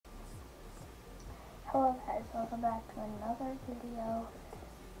Hello guys, welcome back to another video,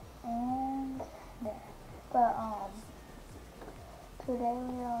 and there. But today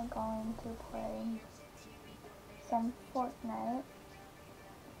we are going to play some Fortnite.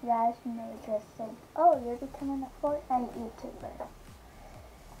 You guys may just think, oh, you're becoming a Fortnite YouTuber,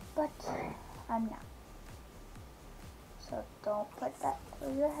 but I'm not. So don't put that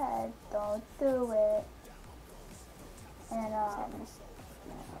through your head. Don't do it. And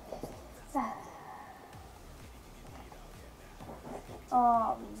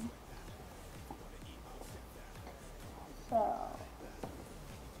so,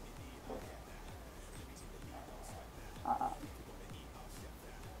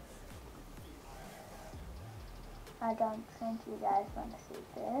 I don't think you guys want to see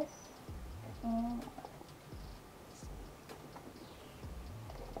this anymore.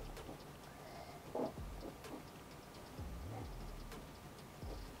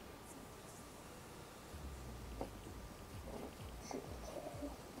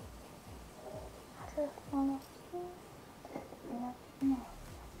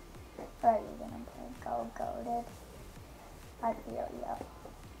 Are you gonna play Go Goated? I feel you.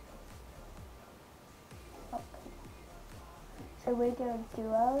 Okay. Should we do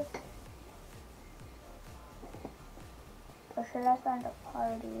duos? Or should I find a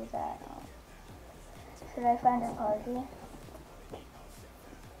party that, should I find a party?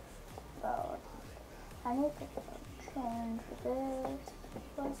 Oh, I need to change this.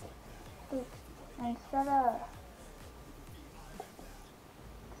 Instead of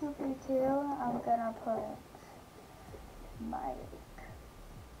 2v2, I'm gonna put mic.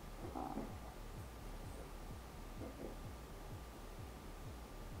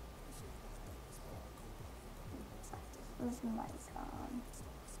 Where's mic on?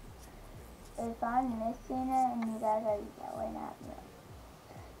 If I'm missing it and you guys are yelling at me,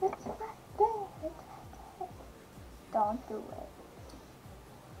 it's right there, it's right there. Don't do it.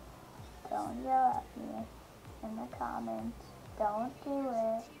 Don't yell at me in the comments. Don't do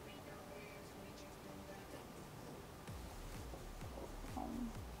it.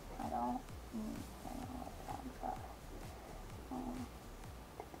 I don't know what I'm sorry.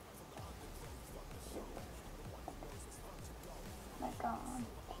 My God.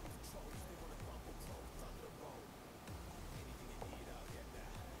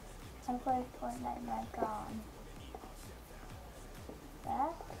 I play Fortnite, my God.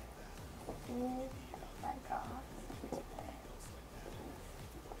 That is my God.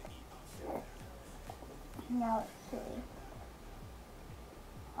 Now let's see.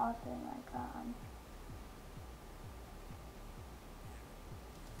 Also my God.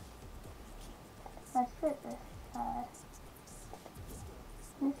 Let's put this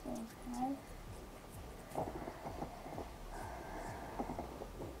this seems nice.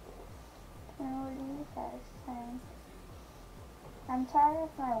 And what do you guys think? I'm sorry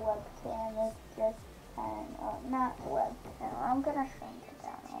if my webcam is just not webcam. I'm gonna shrink it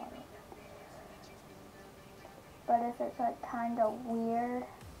down a little. But if it's like kind of weird,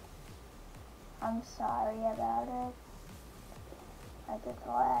 I'm sorry about it. Like it's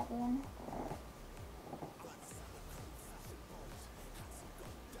lagging.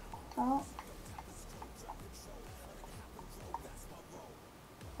 Oh.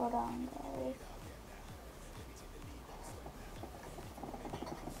 Hold on, guys.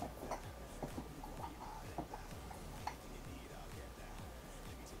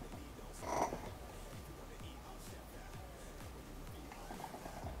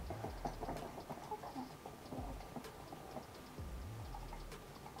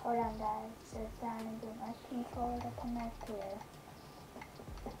 Hold on, guys. Just trying to get my controller to connect here.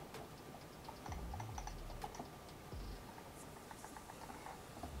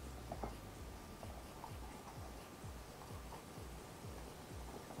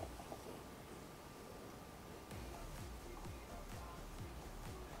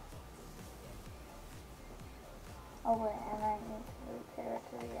 Oh wait, I might need to repair it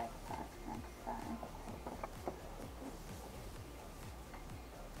to the Xbox next time.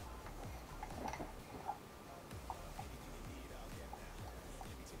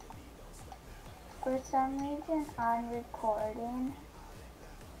 For some reason on recording,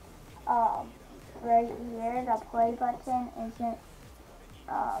 right here, the play button isn't,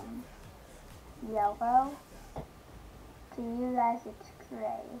 yellow. To you guys it's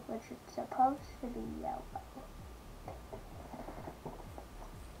gray, which it's supposed to be yellow.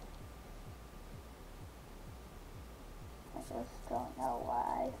 I just don't know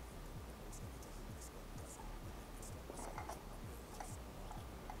why.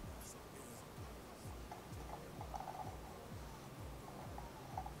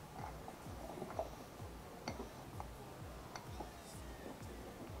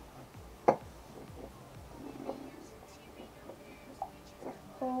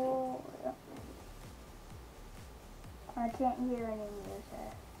 I can't hear any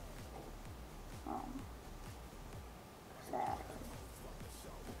music. Sad.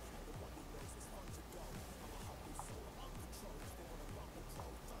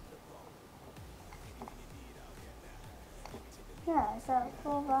 Yeah, it's at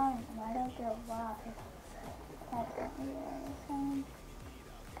full volume. I don't get why. I can't hear anything.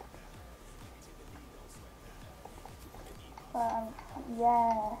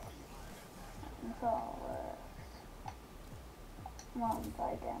 Yes. That's all it works. One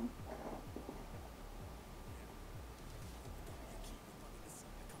second.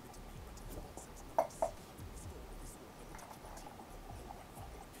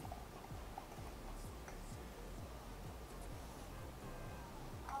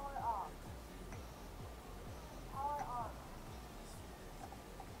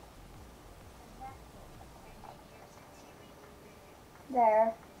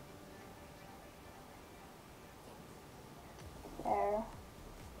 There. There.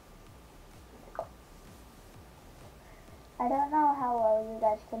 I don't know how well you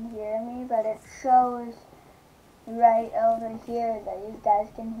guys can hear me, but it shows right over here that you guys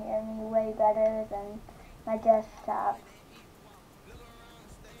can hear me way better than my desktop.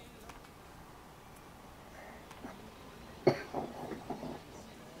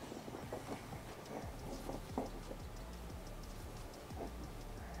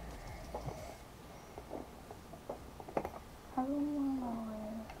 I don't know where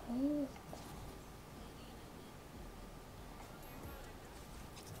it is.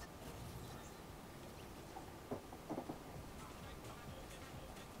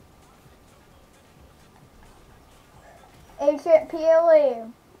 Agent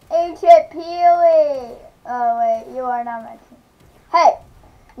Peely! Agent Peely! Oh wait, you are not my team. Hey!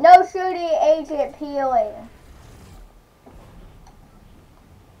 No shooting, Agent Peely!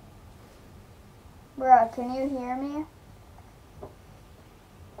 Bruh, can you hear me?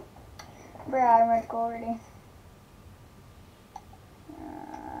 Bruh, I'm recording.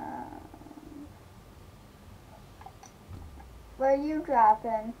 Where are you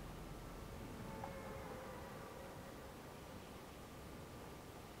dropping?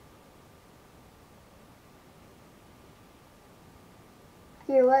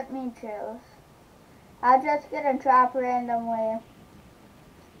 Here, let me choose. I'm just gonna drop randomly.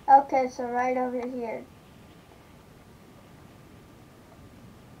 Okay, so right over here.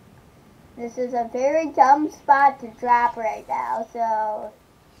 This is a very dumb spot to drop right now, so...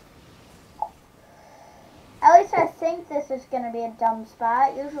 At least I think this is gonna be a dumb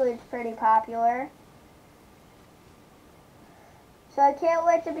spot. Usually it's pretty popular. So I can't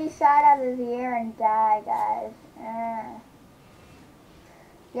wait to be shot out of the air and die, guys.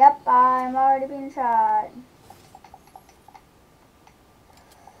 Yep, I'm already being shot.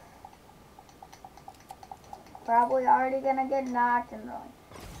 Probably already gonna get knocked in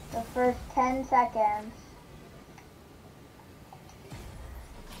the first 10 seconds.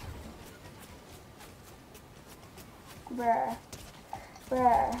 Bruh.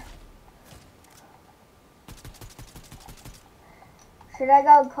 Bruh. Should I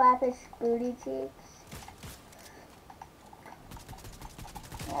go clap his booty cheeks?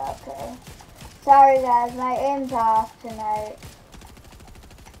 Yeah, okay. Sorry guys, my aim's off tonight.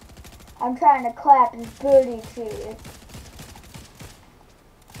 I'm trying to clap his booty cheeks.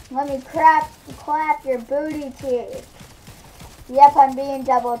 Let me clap your booty cheeks. Yep, I'm being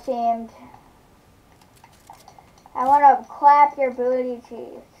double teamed. I want to clap your booty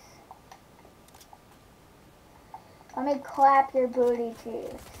cheeks. Let me clap your booty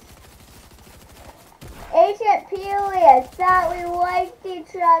cheeks. Agent Peely, I thought we liked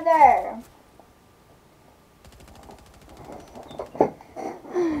each other.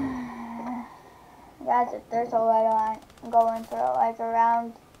 Guys, if there's a red line, I'm going for like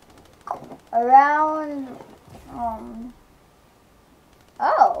around,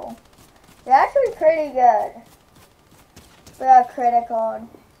 oh, they're actually pretty good. We got critical.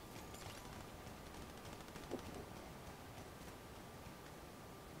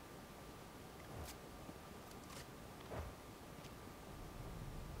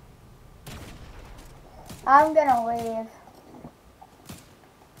 I'm gonna leave.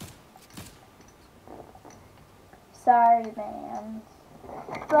 Sorry, man.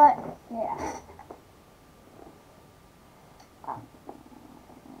 But, yeah. I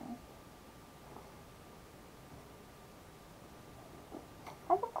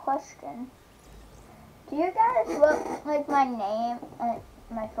have a question. Do you guys look like my name,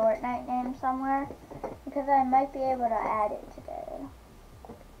 my Fortnite name somewhere? Because I might be able to add it today.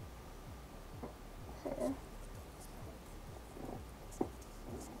 So.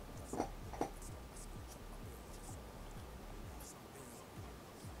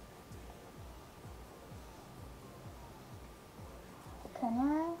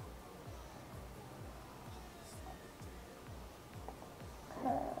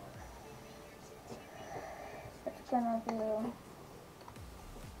 gonna do.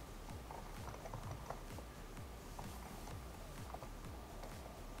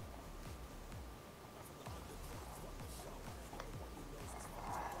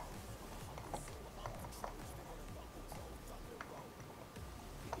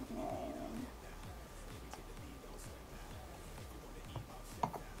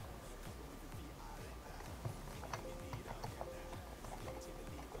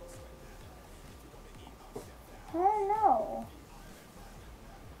 I don't know.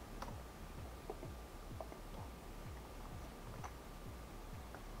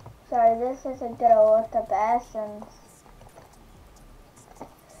 Sorry, this isn't gonna work the best and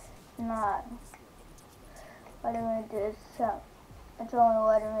not letting me do so. It's only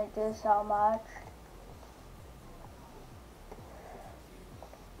letting me do so much.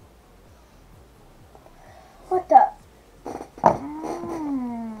 What the?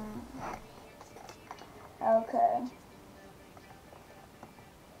 Okay.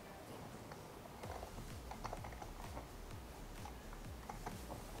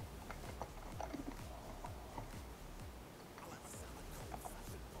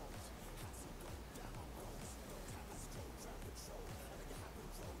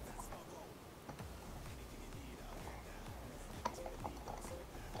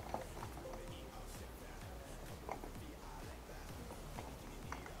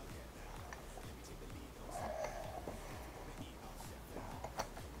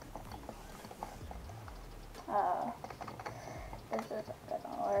 This isn't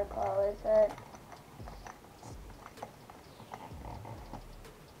gonna work well, is it?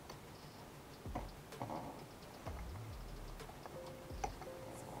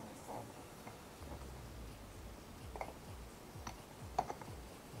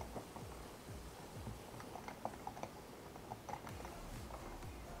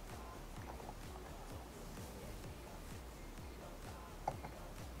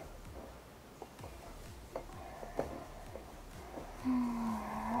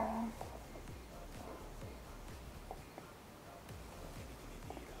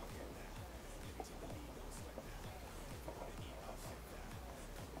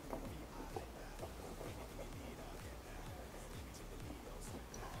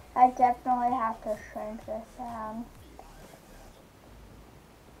 I definitely have to shrink this down.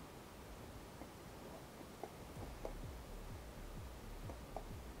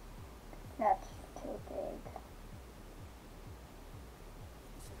 That's too big.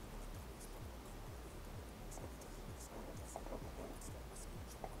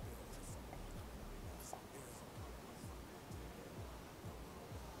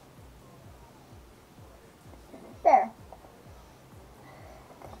 There.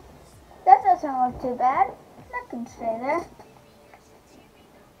 That doesn't look too bad. That can stay there.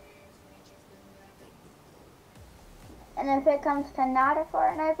 And if it comes to not a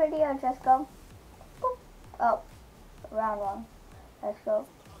Fortnite video, just go boop. Oh, round one. Let's go.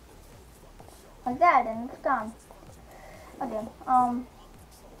 Like that, and it's gone. Okay,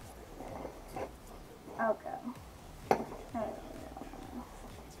 okay.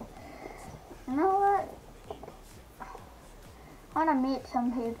 You know what? I want to meet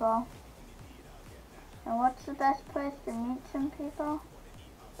some people. And what's the best place to meet some people?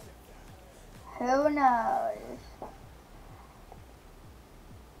 Who knows?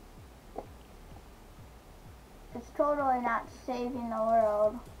 It's totally not saving the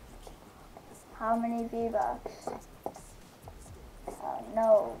world. How many V-Bucks?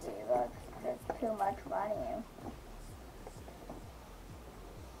 No V-Bucks. That's too much money.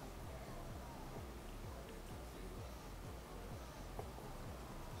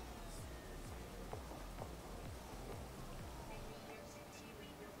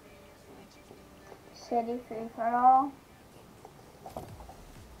 City free for all.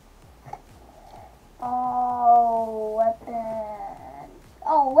 Oh, weapons.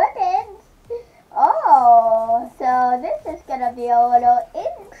 Oh, weapons. Oh, so this is gonna be a little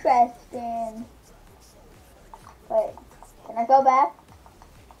interesting. Wait, can I go back?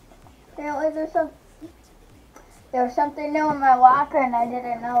 Apparently there was something new in my locker and I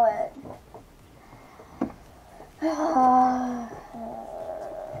didn't know it.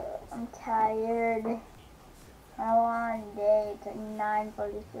 I'm tired. I want day to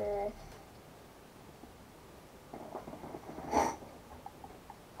 9:46.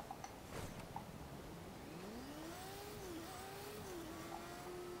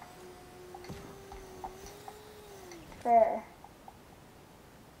 There.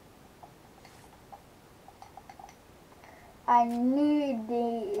 I need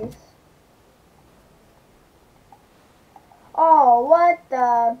these. Oh, what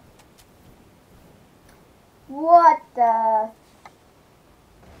the? What What the?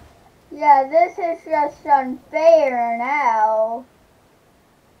 Yeah, this is just unfair now.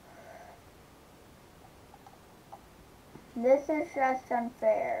 This is just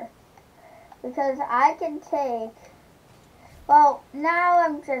unfair. Because I can take... Well, now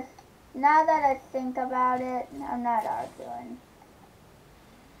that I think about it, I'm not arguing.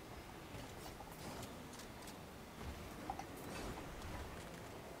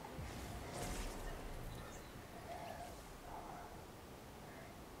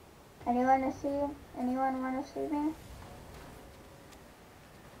 Anyone want to see me?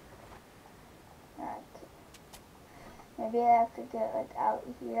 Alright. Maybe I have to get like out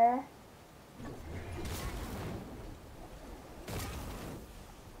here.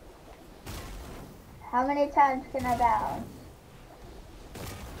 How many times can I bounce?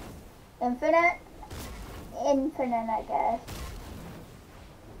 Infinite? Infinite, I guess.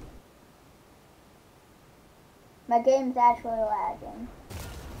 My game's actually lagging.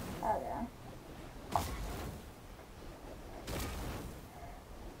 Oh yeah.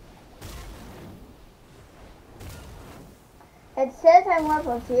 It says I'm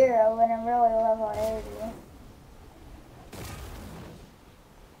level 0 when I'm really level 80.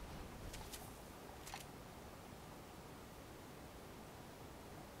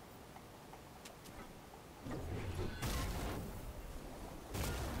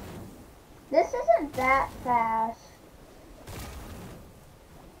 This isn't that fast.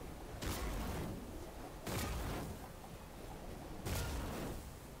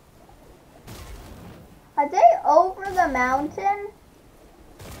 Are they over the mountain?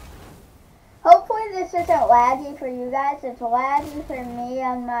 Hopefully this isn't laggy for you guys. It's laggy for me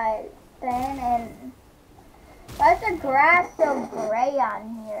on my thing. And why is the grass so gray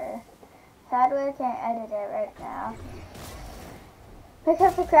on here? Sadly, I can't edit it right now.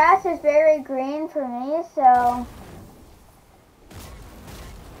 Because the grass is very green for me, so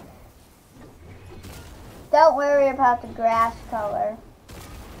don't worry about the grass color.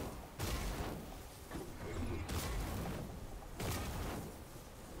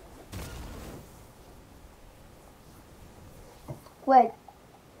 Wait,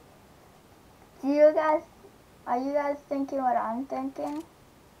 are you guys thinking what I'm thinking?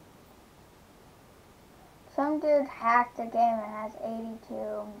 Some dude hacked the game and has 82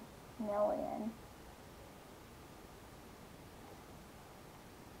 million.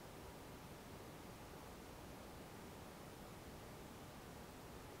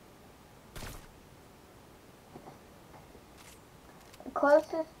 The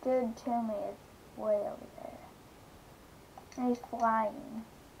closest dude to me is way over there. And he's flying.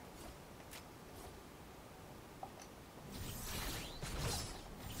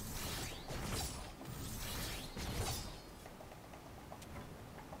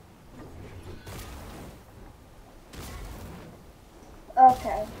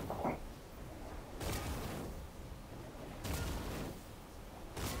 Okay.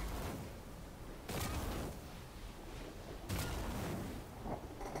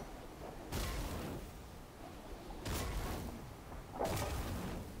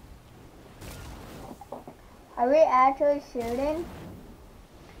 Are we actually shooting?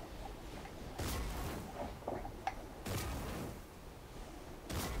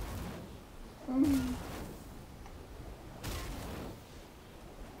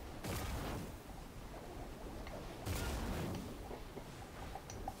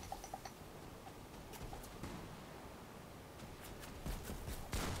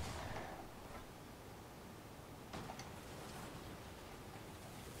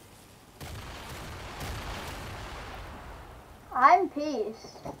 I'm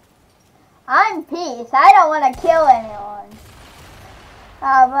peace. I'm peace. I don't want to kill anyone.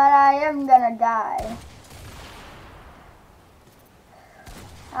 But I am gonna die.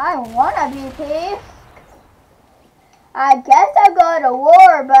 I want to be peace. I guess I'll go to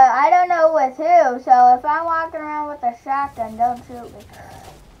war, but I don't know with who. So if I'm walking around with a shotgun, don't shoot me.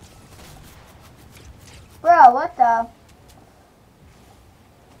 Bro, what the?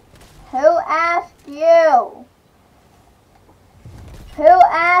 Who asked you? Who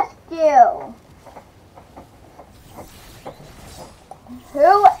asked you?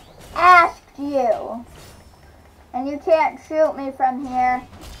 Who asked you? And you can't shoot me from here.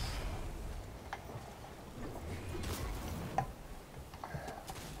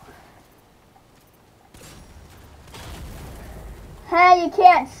 Hey, you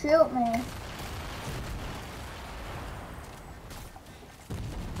can't shoot me.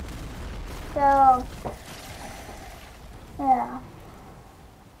 So, yeah.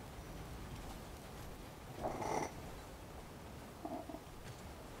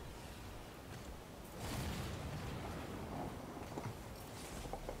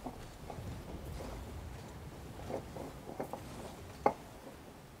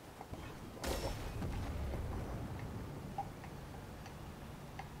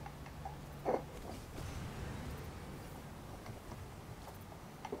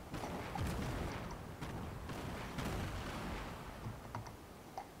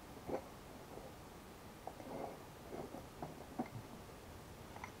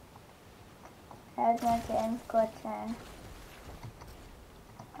 guys, my game's glitching.